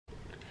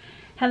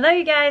Hello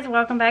you guys,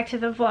 welcome back to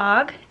the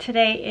vlog.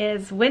 Today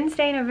is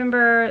Wednesday,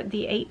 November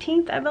the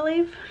 18th, I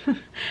believe.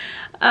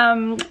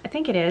 I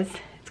think it is.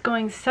 It's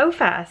going so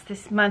fast.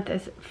 This month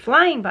is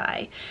flying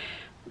by.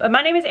 But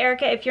my name is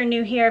Erica. If you're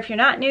new here, if you're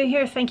not new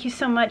here, thank you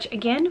so much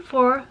again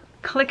for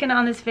clicking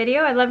on this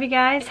video. I love you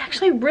guys. It's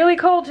actually really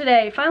cold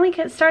today. Finally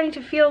starting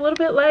to feel a little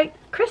bit like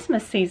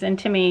Christmas season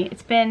to me.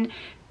 It's been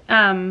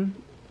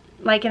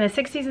like in the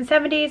 60s and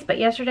 70s, but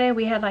yesterday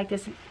we had like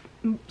this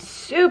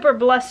super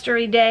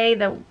blustery day.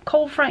 The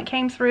cold front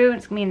came through and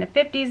it's gonna be in the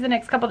 50s the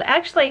next couple of days.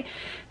 Actually,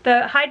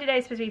 the high today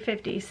is supposed to be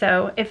 50,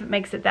 so if it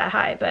makes it that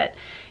high. But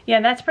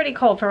yeah, that's pretty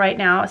cold for right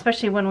now,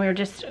 especially when we were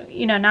just,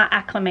 you know, not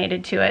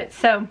acclimated to it.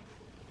 So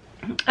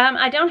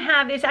I don't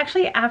have, it's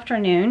actually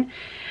afternoon.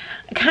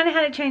 I kind of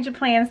had to change the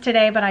plans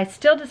today, but I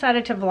still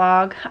decided to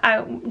vlog.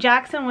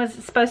 Jackson was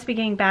supposed to be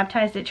getting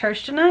baptized at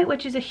church tonight,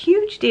 which is a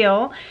huge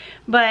deal,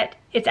 but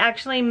it's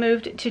actually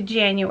moved to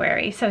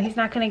January. So he's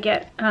not going to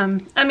get,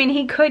 I mean,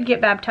 he could get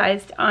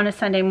baptized on a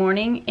Sunday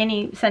morning,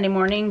 any Sunday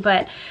morning,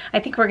 but I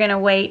think we're going to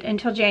wait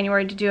until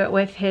January to do it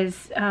with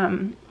his,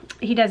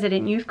 he does it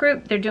in youth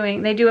group. They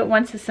do it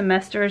once a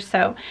semester,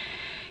 so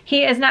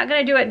he is not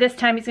going to do it this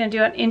time. He's going to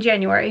do it in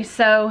January.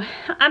 So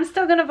I'm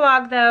still going to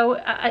vlog though.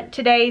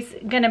 Today's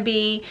going to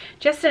be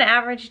just an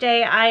average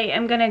day. I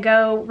am going to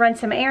go run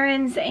some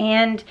errands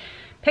and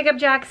pick up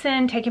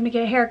Jackson, take him to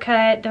get a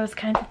haircut, those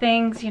kinds of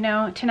things. You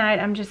know, tonight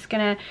I'm just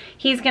going to,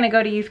 he's going to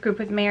go to youth group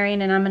with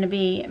Marion and I'm going to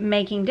be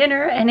making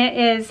dinner. And it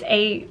is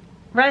a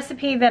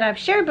recipe that I've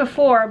shared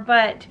before,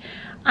 but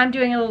I'm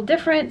doing a little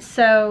different.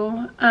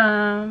 So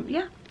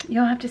yeah.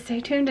 You'll have to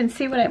stay tuned and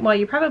see what well,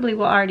 you probably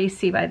will already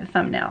see by the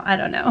thumbnail. I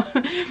don't know.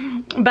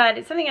 But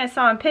it's something I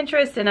saw on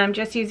Pinterest and I'm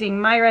just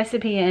using my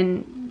recipe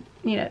and,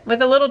 you know,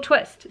 with a little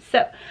twist.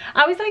 So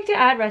I always like to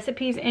add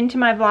recipes into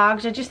my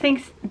vlogs. I just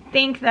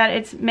think that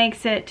it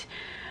makes it,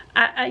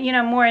 you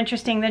know, more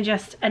interesting than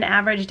just an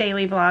average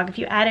daily vlog. If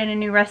you add in a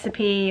new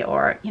recipe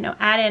or, you know,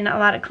 add in a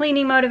lot of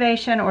cleaning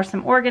motivation or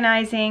some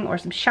organizing or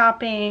some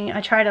shopping,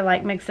 I try to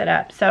like mix it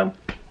up. So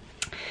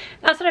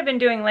that's what I've been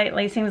doing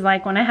lately. Seems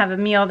like when I have a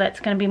meal that's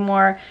going to be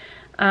more,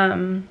 I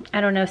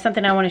don't know,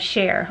 something I want to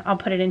share, I'll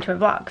put it into a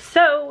vlog.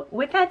 So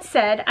with that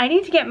said, I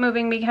need to get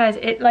moving because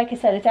like I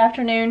said, it's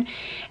afternoon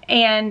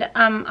and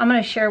I'm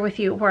going to share with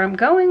you where I'm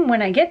going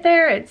when I get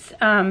there. It's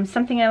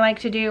something I like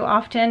to do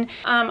often.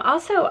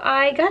 Also,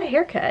 I got a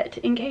haircut,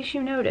 in case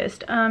you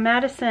noticed.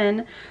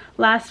 Madison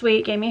last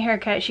week gave me a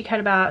haircut. She cut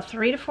about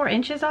 3 to 4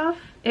 inches off.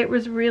 It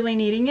was really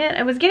needing it.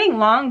 It was getting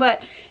long,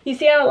 but you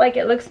see how like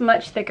it looks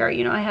much thicker.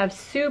 You know, I have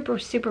super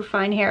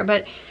fine hair,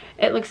 but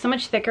it looks so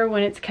much thicker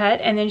when it's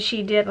cut. And then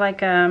she did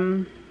like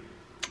I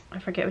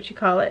forget what you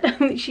call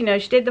it. She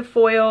did the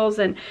foils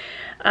and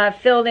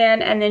filled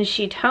in, and then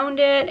she toned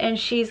it, and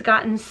she's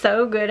gotten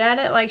so good at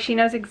it. Like she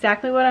knows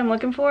exactly what I'm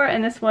looking for,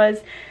 and this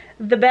was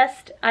the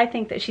best I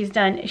think that she's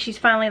done. She's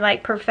finally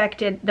like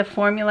perfected the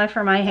formula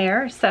for my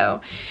hair,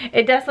 so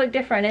it does look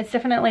different. It's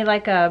definitely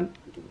like a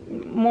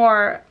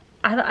more,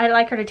 I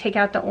like her to take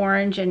out the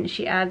orange and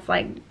she adds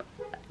like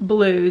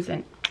blues.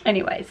 And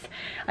anyways,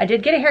 I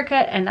did get a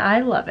haircut and I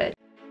love it.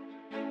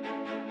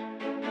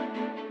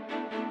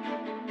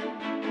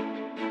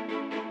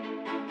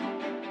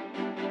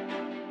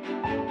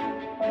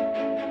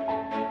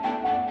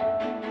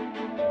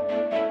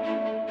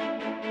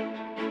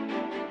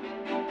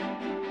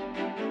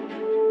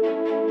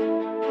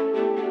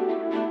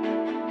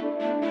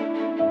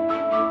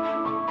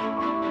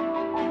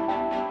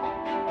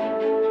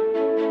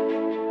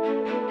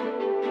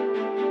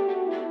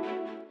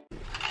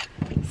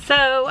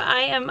 So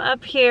I am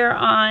up here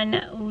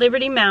on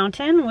Liberty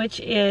Mountain, which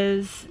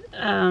is,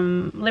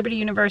 Liberty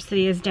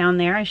University is down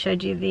there. I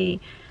showed you the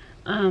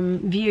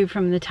view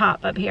from the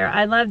top up here.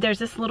 I love, there's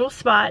this little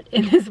spot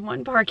in this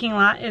one parking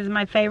lot is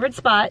my favorite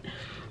spot.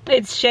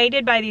 It's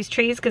shaded by these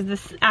trees because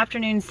this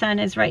afternoon sun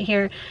is right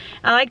here.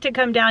 I like to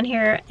come down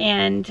here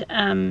and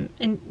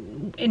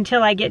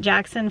until I get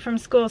Jackson from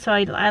school, so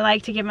I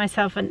like to give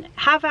myself a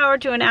half hour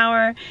to an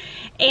hour,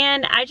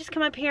 and I just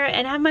come up here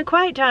and have my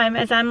quiet time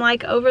as I'm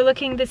like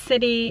overlooking the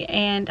city,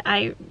 and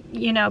I,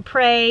 you know,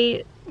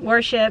 pray,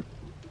 worship,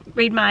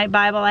 read my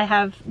Bible. I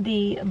have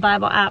the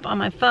Bible app on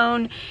my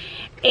phone,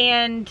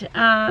 and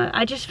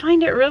I just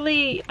find it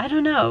really, I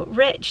don't know,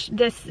 rich,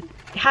 this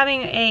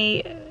having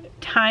a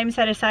time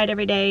set aside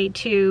every day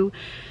to,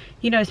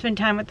 you know, spend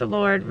time with the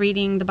Lord,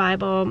 reading the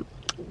Bible,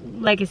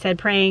 like I said,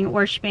 praying,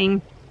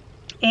 worshiping.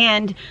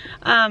 And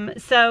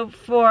so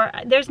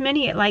there's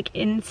many like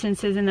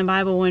instances in the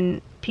Bible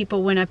when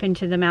people went up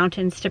into the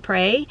mountains to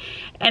pray,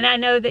 and I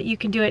know that you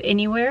can do it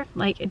anywhere,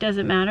 like it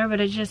doesn't matter,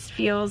 but it just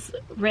feels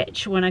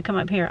rich when I come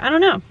up here. I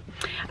don't know,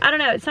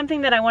 it's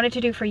something that I wanted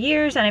to do for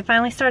years, and I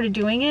finally started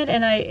doing it,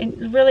 and I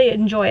really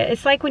enjoy it.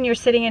 It's like when you're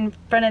sitting in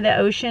front of the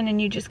ocean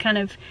and you just kind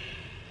of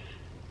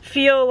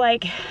feel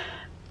like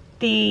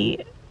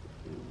the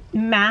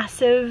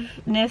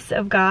massiveness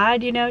of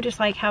God, you know, just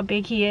like how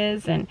big he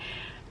is. And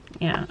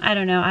yeah, I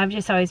don't know, I've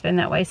just always been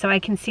that way. So I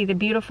can see the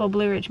beautiful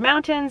Blue Ridge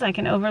Mountains, I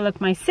can overlook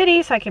my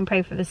city, so I can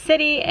pray for the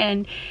city,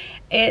 and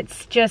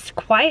it's just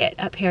quiet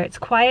up here. It's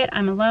quiet,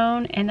 I'm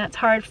alone, and that's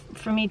hard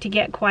for me to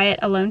get quiet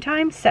alone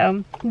time,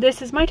 so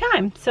this is my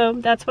time. So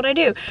that's what I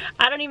do.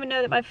 I don't even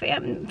know that my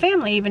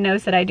family even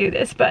knows that I do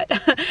this, but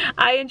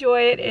I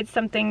enjoy it. It's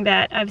something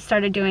that I've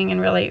started doing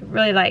and really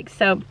like.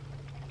 So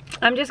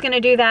I'm just gonna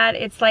do that.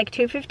 It's like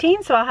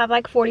 2:15, so I'll have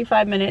like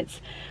 45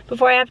 minutes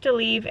before I have to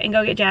leave and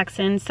go get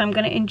Jackson. So I'm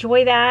gonna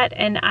enjoy that,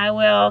 and I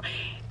will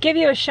give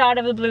you a shot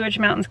of the Blue Ridge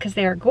Mountains because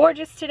they are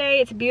gorgeous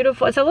today. It's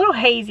beautiful. It's a little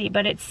hazy,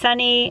 but it's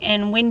sunny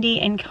and windy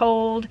and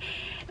cold.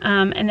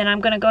 And then I'm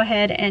gonna go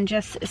ahead and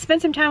just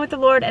spend some time with the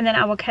Lord, and then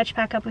I will catch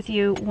back up with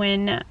you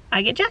when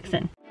I get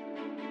Jackson.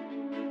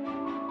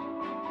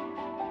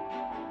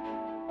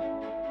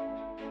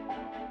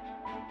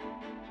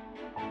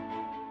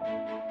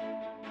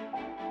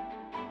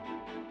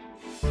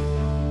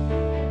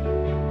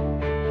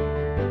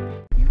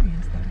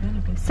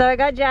 So I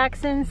got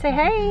Jackson. Say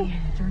hey.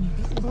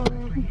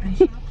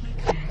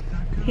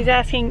 He's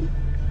asking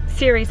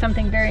Siri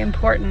something very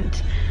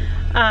important.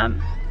 Turn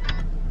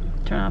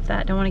off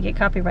that, don't want to get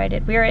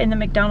copyrighted. We are in the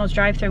McDonald's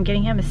drive-thru. I'm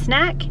getting him a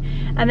snack,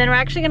 and then we're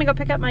actually gonna go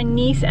pick up my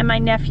niece and my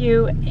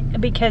nephew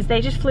because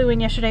they just flew in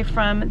yesterday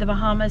from the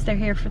Bahamas. They're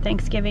here for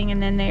Thanksgiving,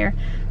 and then they're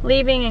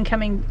leaving and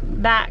coming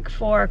back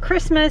for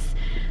Christmas.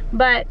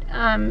 But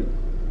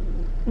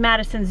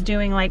Madison's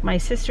doing like my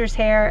sister's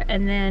hair,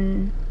 and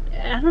then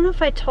I don't know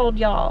if I told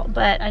y'all,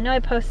 but I know I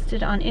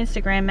posted on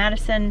Instagram.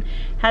 Madison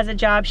has a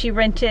job. She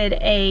rented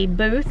a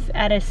booth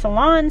at a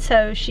salon,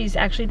 so she's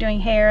actually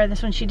doing hair.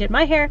 This one she did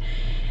my hair,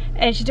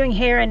 and she's doing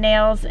hair and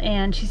nails,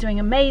 and she's doing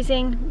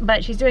amazing.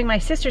 But she's doing my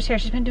sister's hair.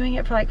 She's been doing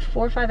it for like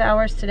 4 or 5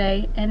 hours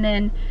today, and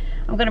then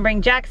I'm gonna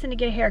bring Jackson to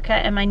get a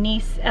haircut, and my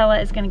niece Ella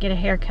is gonna get a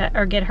haircut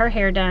or get her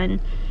hair done,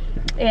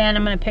 and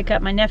I'm gonna pick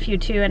up my nephew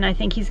too, and I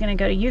think he's gonna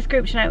go to youth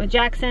group tonight with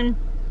Jackson.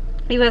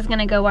 He was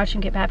gonna go watch him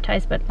get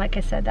baptized, but like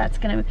I said, that's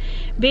gonna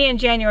be in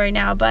January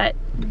now. But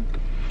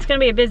it's gonna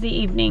be a busy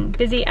evening,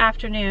 busy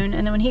afternoon,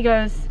 and then when he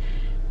goes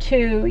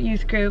to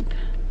youth group,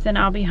 then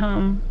I'll be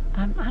home.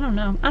 I don't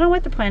know. I don't know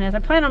what the plan is. I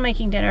plan on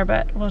making dinner,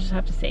 but we'll just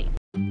have to see.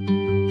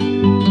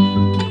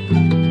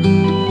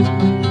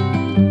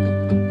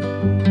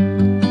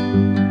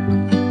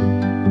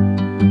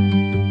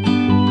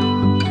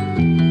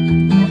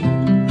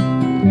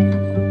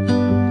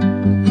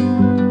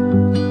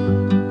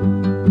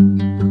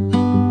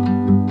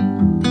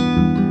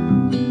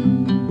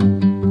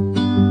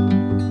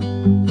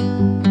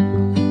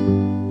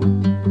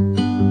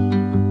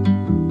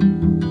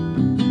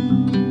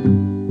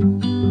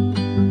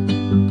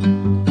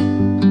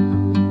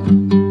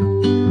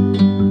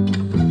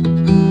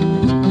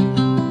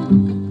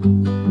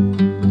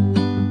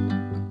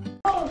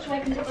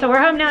 So we're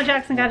home now.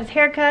 Jackson got his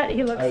haircut.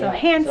 He looks so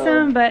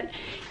handsome, but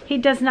he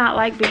does not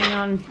like being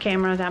on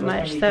camera that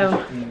much.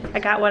 So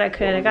I got what I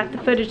could. I got the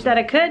footage that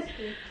I could.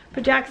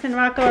 But Jackson and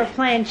Rocco are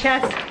playing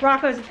chess.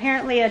 Rocco's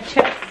apparently a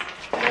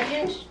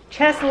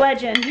chess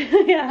legend.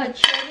 Yeah.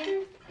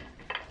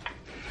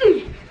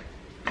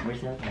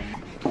 Where's that?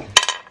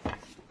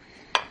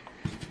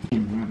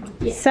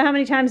 So how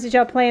many times did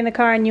y'all play in the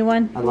car and you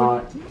won? A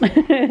lot.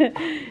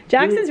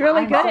 Jackson's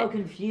really good. I'm so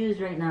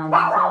confused right now.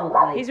 I'm so,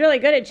 like, he's really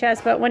good at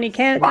chess, but when he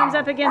comes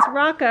up against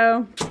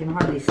Rocco, I can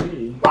hardly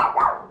see.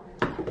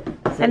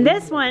 And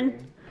this one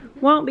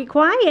won't be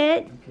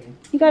quiet. Okay.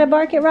 You gotta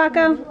bark at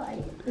Rocco?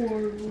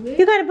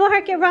 You gotta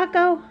bark at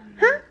Rocco?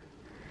 Huh?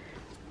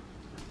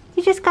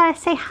 You just gotta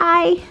say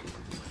hi.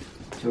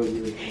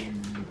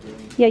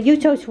 Yeah, you're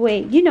so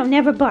sweet. You don't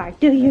never bark,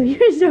 do you?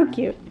 You're so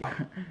cute.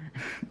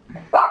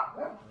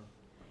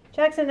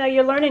 Jackson, though,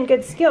 you're learning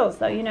good skills,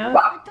 though, you know?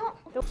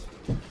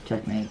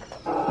 Checkmate.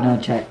 No,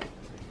 check.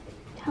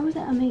 How is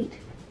that a mate?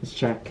 It's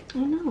check. I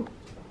know.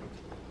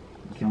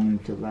 You can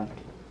move to the left.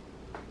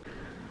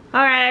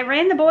 Alright, I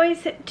ran the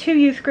boys to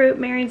youth group.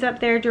 Marion's up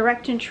there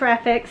directing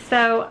traffic,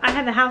 so I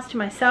have the house to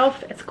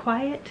myself. It's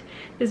quiet.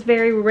 This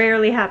very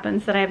rarely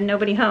happens that I have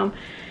nobody home.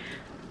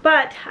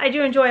 But I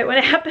do enjoy it when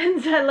it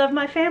happens. I love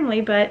my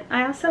family, but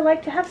I also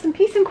like to have some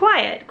peace and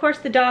quiet. Of course,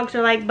 the dogs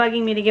are like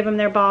bugging me to give them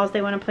their balls.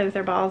 They want to play with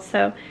their balls,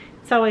 so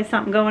it's always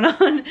something going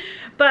on.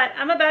 But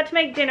I'm about to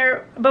make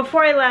dinner.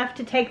 Before I left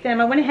to take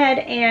them, I went ahead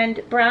and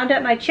browned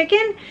up my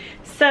chicken.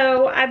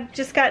 So I've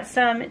just got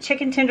some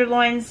chicken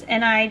tenderloins,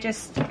 and I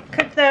just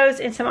cooked those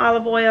in some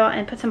olive oil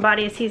and put some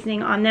body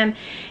seasoning on them.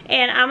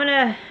 And I'm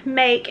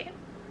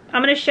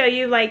gonna show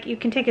you, like, you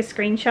can take a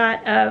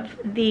screenshot of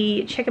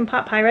the chicken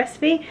pot pie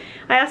recipe.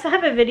 I also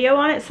have a video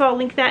on it, so I'll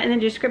link that in the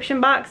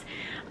description box.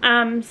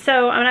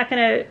 So I'm not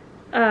gonna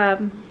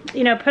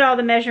you know, put all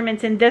the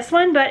measurements in this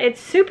one, but it's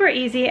super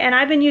easy, and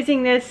I've been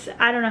using this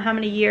I don't know how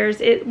many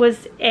years. It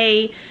was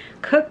a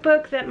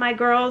cookbook that my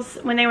girls,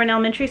 when they were in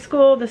elementary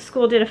school, the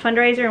school did a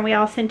fundraiser and we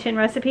all sent in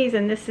recipes,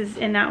 and this is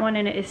in that one,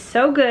 and it is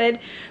so good.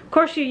 Of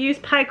course, you use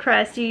pie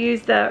crust. You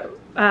use the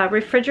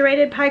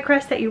refrigerated pie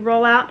crust that you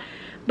roll out,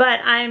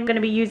 but I'm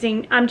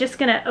just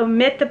gonna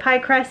omit the pie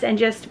crust and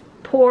just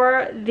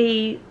pour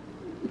the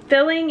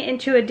filling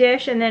into a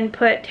dish and then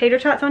put tater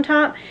tots on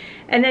top.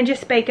 and then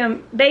just bake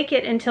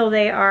it until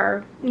they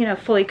are, you know,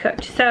 fully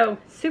cooked. So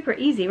super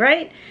easy,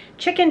 right?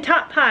 Chicken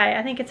top pie.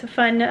 I think it's a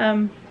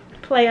fun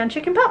play on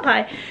chicken pot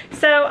pie.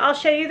 So I'll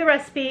show you the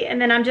recipe, and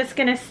then I'm just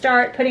gonna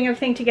start putting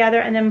everything together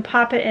and then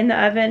pop it in the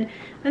oven.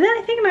 And then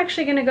I think I'm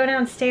actually gonna go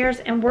downstairs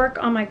and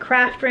work on my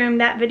craft room.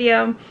 That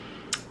video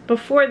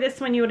before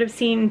this one, you would have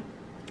seen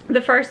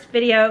the first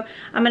video.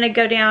 I'm gonna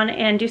go down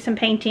and do some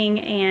painting,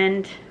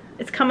 and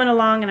it's coming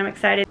along and I'm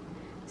excited.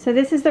 So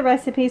this is the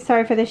recipe.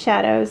 Sorry for the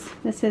shadows.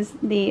 This is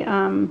the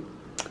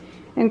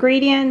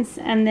ingredients,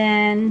 and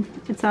then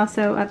it's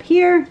also up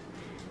here,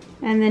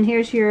 and then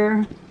here's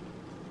your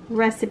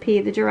recipe,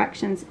 the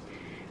directions.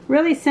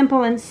 Really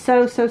simple and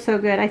so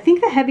good. I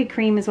think the heavy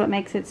cream is what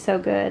makes it so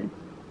good.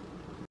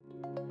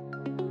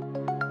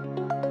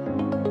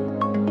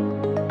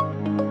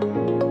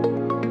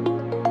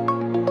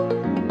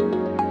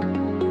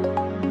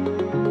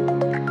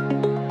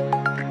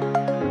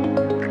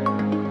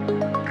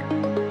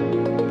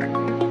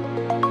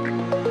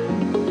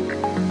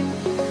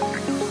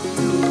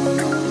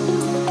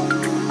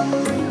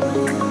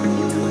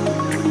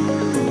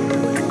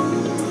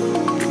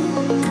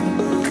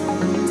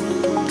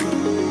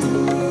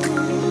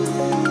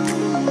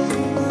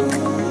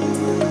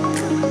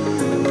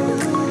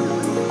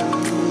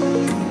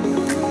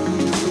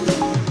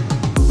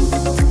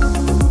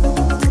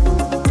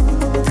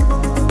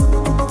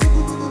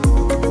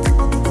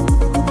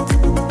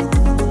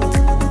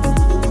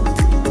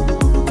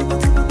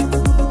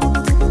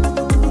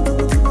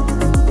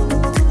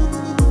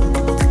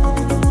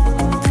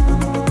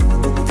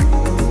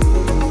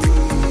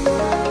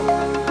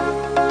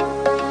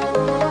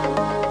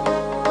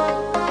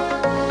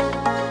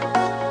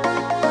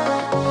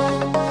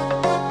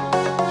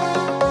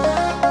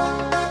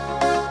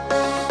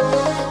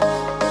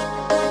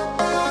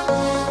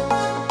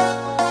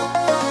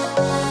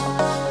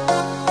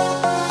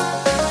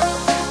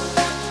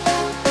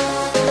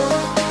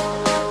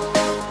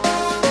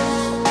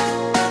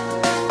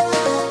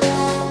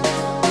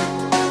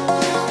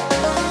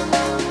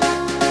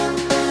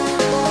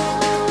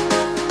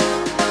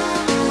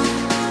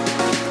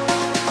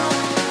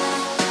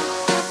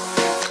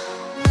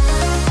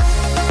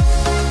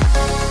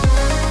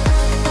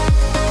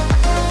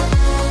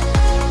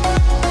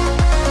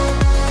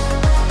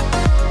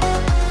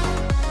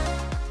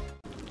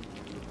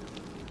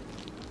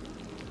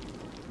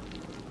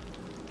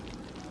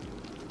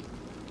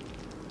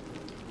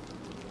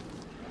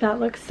 That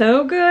looks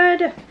so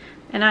good,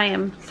 and I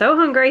am so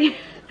hungry,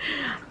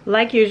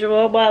 like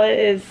usual. Well, it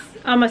is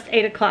almost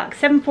 8 o'clock,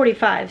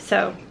 7:45,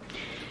 so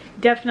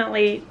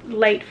definitely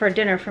late for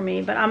dinner for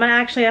me, but I'm gonna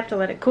actually have to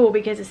let it cool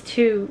because it's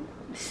too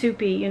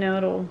soupy, you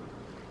know,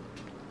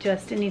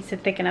 it needs to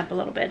thicken up a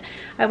little bit.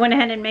 I went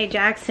ahead and made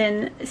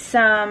Jackson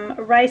some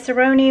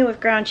rice-a-roni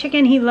with ground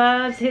chicken. He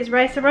loves his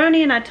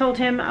rice-a-roni, and I told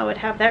him I would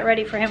have that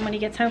ready for him when he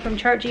gets home from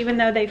church, even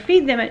though they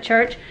feed them at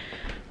church.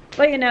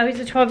 But you know, he's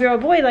a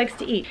 12-year-old boy, he likes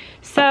to eat.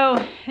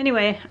 So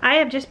anyway, I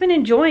have just been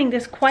enjoying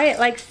this quiet,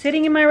 like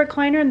sitting in my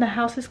recliner, and the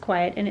house is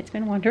quiet, and it's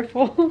been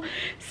wonderful.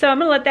 So I'm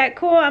gonna let that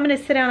cool. I'm gonna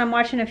sit down and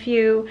watching a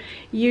few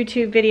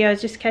YouTube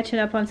videos, just catching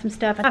up on some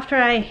stuff. After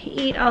I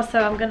eat also,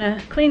 I'm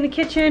gonna clean the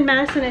kitchen.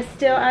 Madison is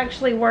still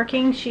actually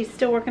working. She's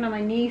still working on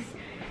my niece.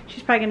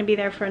 She's probably gonna be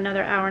there for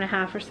another hour and a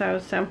half or so.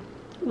 So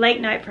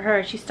late night for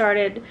her. She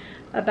started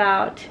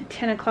about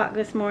 10 o'clock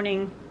this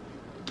morning,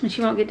 and she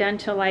won't get done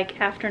till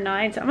like after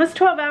 9, so almost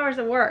 12 hours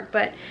of work,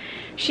 but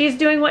she's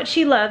doing what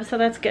she loves, so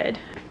that's good.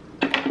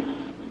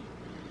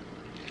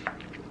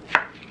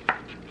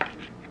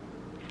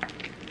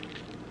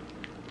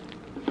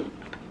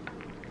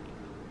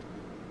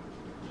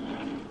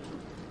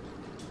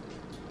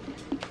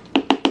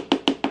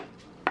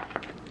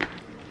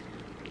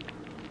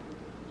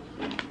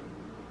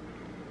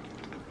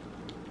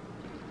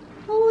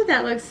 Oh,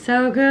 that looks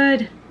so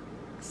good.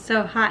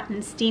 So hot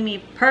and steamy,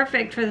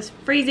 perfect for this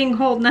freezing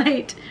cold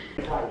night.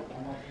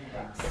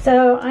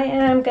 So I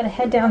am gonna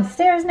head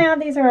downstairs now.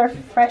 These are our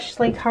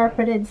freshly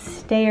carpeted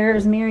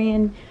stairs.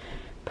 Marion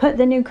put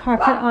the new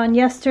carpet on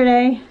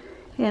yesterday,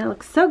 and it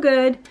looks so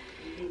good.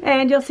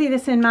 And you'll see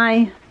this in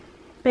my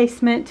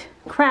basement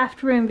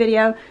craft room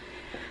video.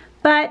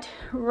 But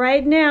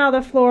right now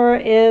the floor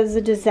is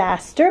a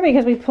disaster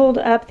because we pulled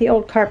up the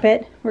old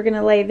carpet. We're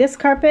gonna lay this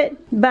carpet,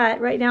 but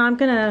right now I'm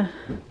gonna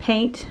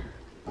paint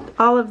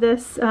all of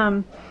this,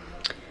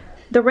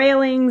 the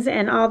railings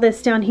and all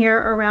this down here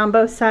around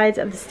both sides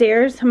of the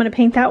stairs. I'm going to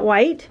paint that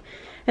white,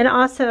 and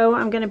also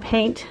I'm going to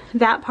paint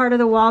that part of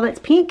the wall that's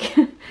pink.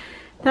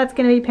 That's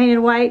going to be painted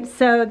white.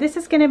 So this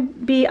is going to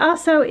be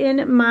also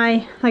in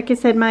my, like I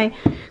said, my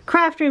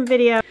craft room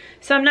video.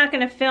 So I'm not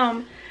going to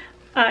film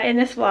in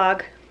this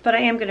vlog, but I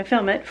am going to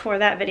film it for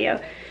that video.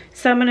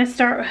 So I'm going to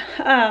start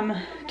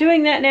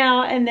doing that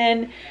now, and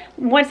then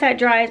once that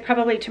dries,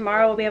 probably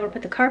tomorrow we'll be able to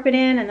put the carpet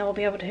in, and then we'll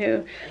be able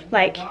to,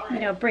 like, you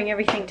know, bring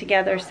everything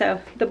together.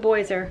 So the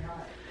boys are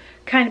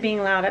kind of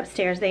being loud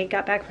upstairs. They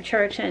got back from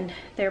church and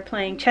they're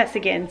playing chess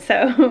again,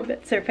 so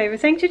that's their favorite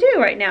thing to do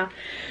right now.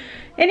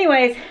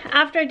 Anyways,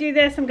 after I do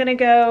this, I'm going to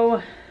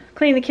go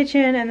clean the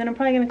kitchen, and then I'm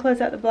probably gonna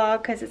close out the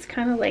vlog because it's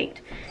kind of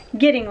late.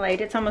 Getting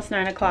late, it's almost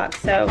 9 o'clock,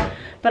 so,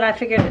 but I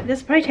figured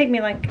this will probably take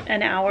me like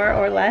an hour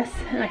or less,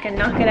 and I can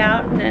knock it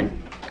out and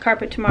then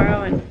carpet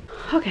tomorrow. And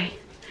okay,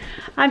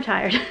 I'm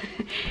tired.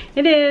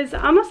 It is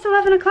almost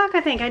 11 o'clock,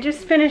 I think. I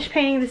just finished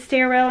painting the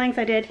stair railings.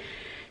 I did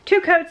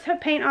 2 coats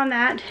of paint on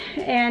that,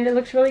 and it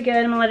looks really good.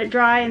 I'm gonna let it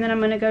dry, and then I'm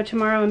gonna go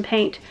tomorrow and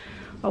paint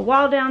a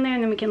wall down there,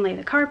 and then we can lay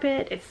the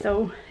carpet. It's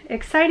so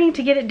exciting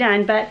to get it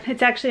done, but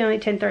it's actually only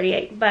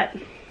 10:38. But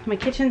my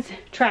kitchen's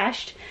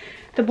trashed.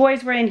 The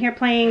boys were in here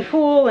playing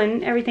pool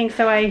and everything,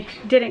 so I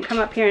didn't come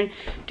up here and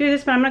do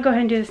this, but I'm gonna go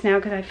ahead and do this now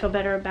because I feel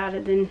better about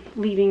it than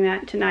leaving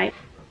that tonight.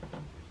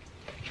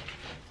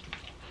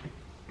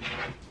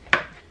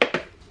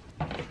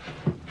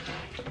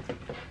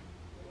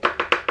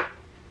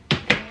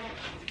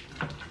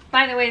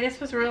 By the way, this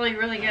was really,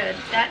 really good.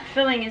 That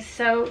filling is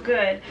so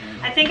good.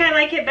 I think I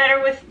like it better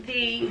with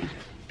the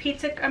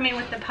with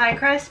the pie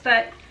crust,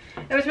 but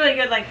it was really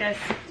good like this.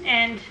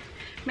 And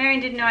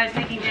Marion didn't know I was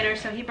making dinner,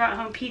 so he brought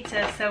home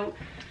pizza. So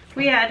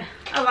we had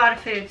a lot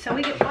of food. So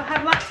we'll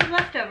have lots of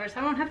leftovers.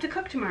 I won't have to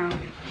cook tomorrow.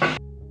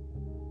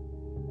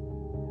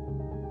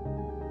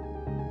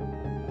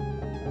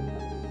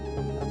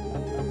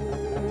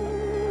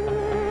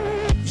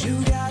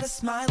 You got a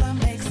smile that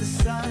makes the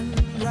sun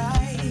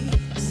rise.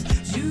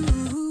 You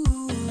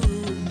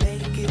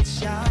make it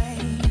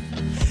shine,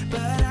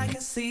 but I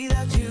can see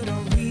that you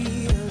don't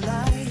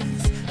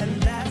realize,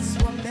 and that's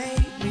what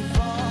made me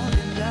fall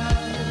in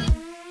love.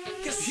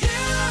 'Cause you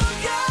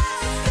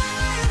got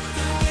style,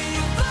 the way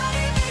your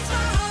body makes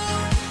my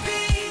heart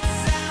beat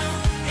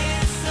sound.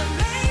 It's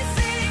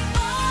amazing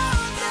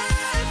all the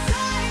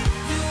time.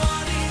 You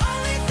are the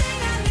only thing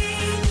I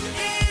need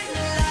in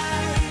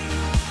life.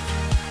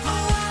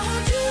 Oh, I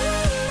want you.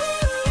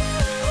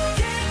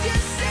 Can't you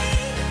see?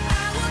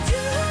 I want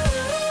you.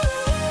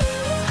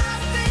 I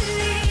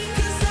believe,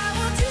 'cause I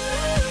want you.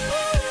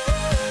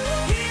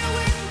 Here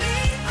with me,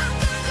 I'm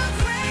gonna go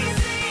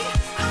crazy.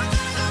 I'm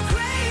gonna go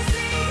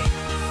crazy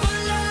for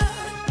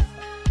love.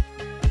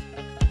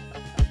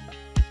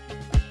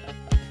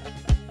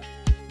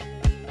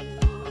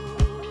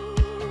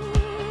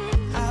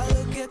 I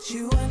look at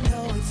you, I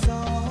know it's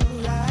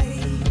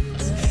alright.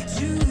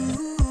 You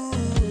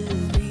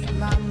read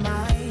my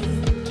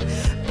mind,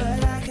 but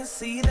I can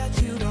see that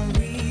you don't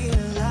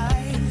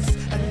realize,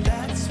 and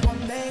that's what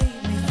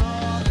made me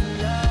fall in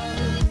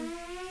love.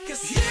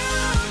 'Cause you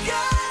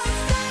got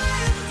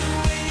style, the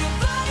way your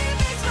body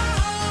makes my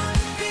heart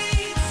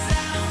beat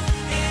sound.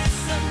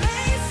 It's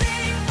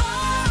amazing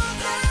all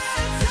the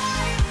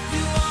time.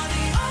 You are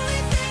the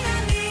only thing I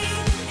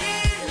need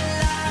in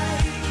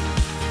life.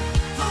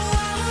 Oh,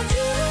 I want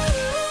you.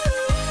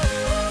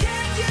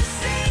 Can't you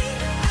see?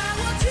 I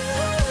want you.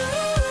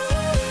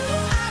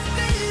 I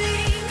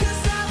believe,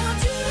 'cause I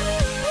want you.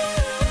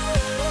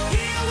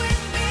 Here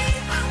with me,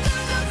 I'm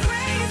gonna go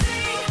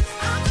crazy.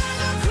 I'm gonna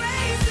go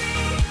crazy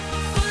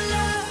for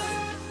love.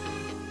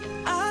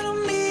 I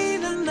don't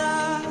need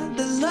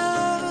another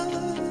love.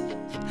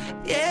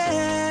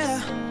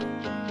 Yeah.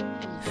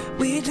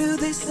 We do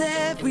this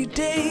every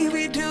day.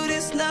 We do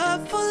this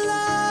love for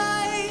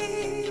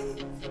life.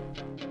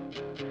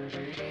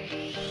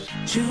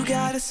 You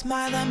got a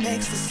smile that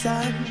makes the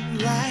sun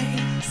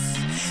rise.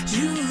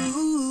 You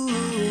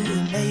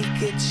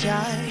make it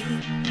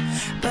shine,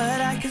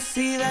 but I can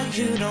see that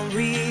you don't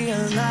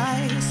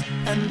realize,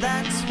 and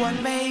that's what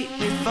made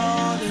me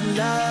fall in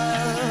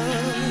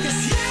love.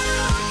 'Cause you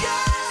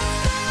got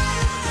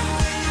style, the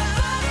way your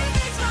body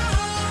makes my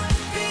heart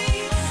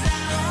beat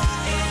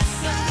sound.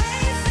 It's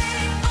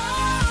amazing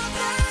all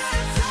the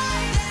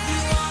time.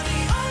 You are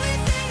the only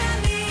thing I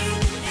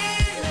need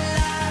in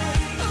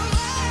life. Oh,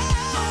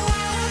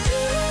 I want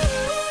you.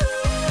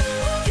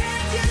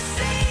 Can't you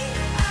see?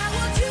 I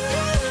want you.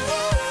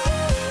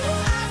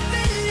 I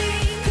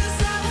believe, 'cause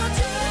I want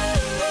you.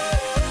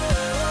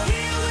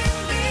 Here with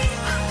me,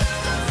 I'm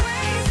gonna go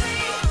crazy.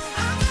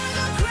 I'm gonna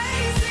go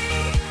crazy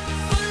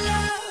for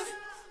love.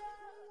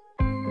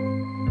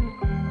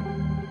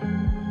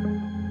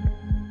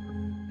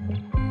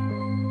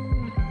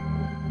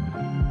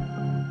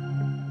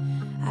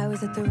 I was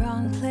at the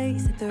wrong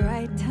place at the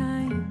right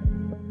time,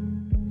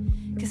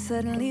 'cause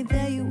suddenly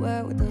there you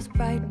were with those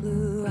bright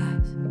blue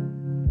eyes.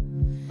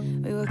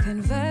 We were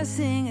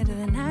conversing into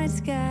the night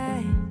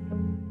sky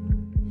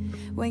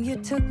when you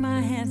took my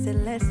hand,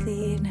 said let's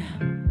leave now.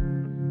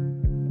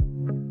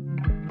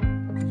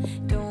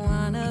 Don't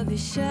wanna be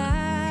shy,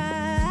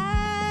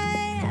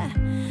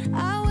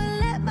 I will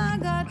let my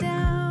guard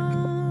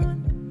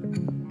down.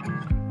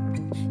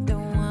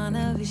 Don't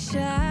wanna be shy.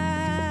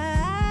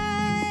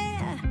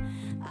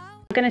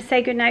 I'm gonna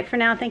say goodnight for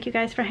now. Thank you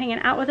guys for hanging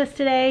out with us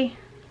today,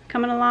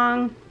 coming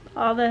along,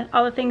 all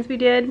the things we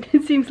did.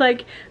 It seems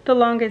like the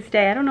longest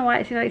day. I don't know why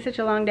it seems like such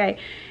a long day.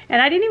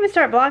 And I didn't even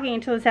start vlogging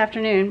until this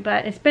afternoon,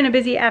 but it's been a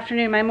busy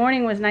afternoon. My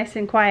morning was nice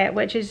and quiet,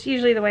 which is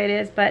usually the way it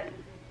is, but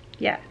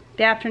yeah,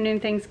 the afternoon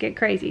things get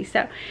crazy.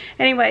 So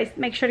anyways,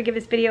 make sure to give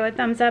this video a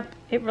thumbs up.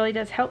 It really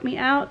does help me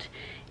out.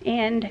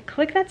 And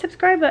click that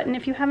subscribe button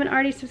if you haven't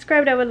already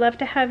subscribed. I would love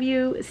to have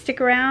you stick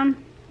around,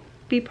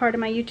 be part of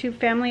my YouTube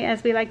family,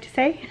 as we like to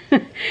say.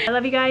 I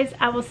love you guys.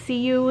 I will see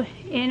you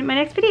in my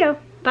next video.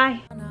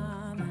 Bye.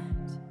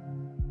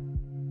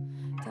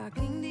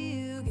 Talking to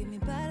you gave me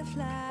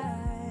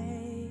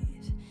butterflies.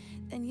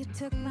 Then you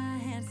took my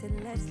hand, said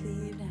let's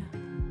leave now.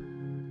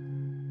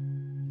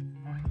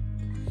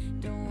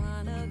 Don't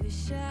wanna be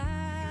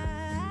shy.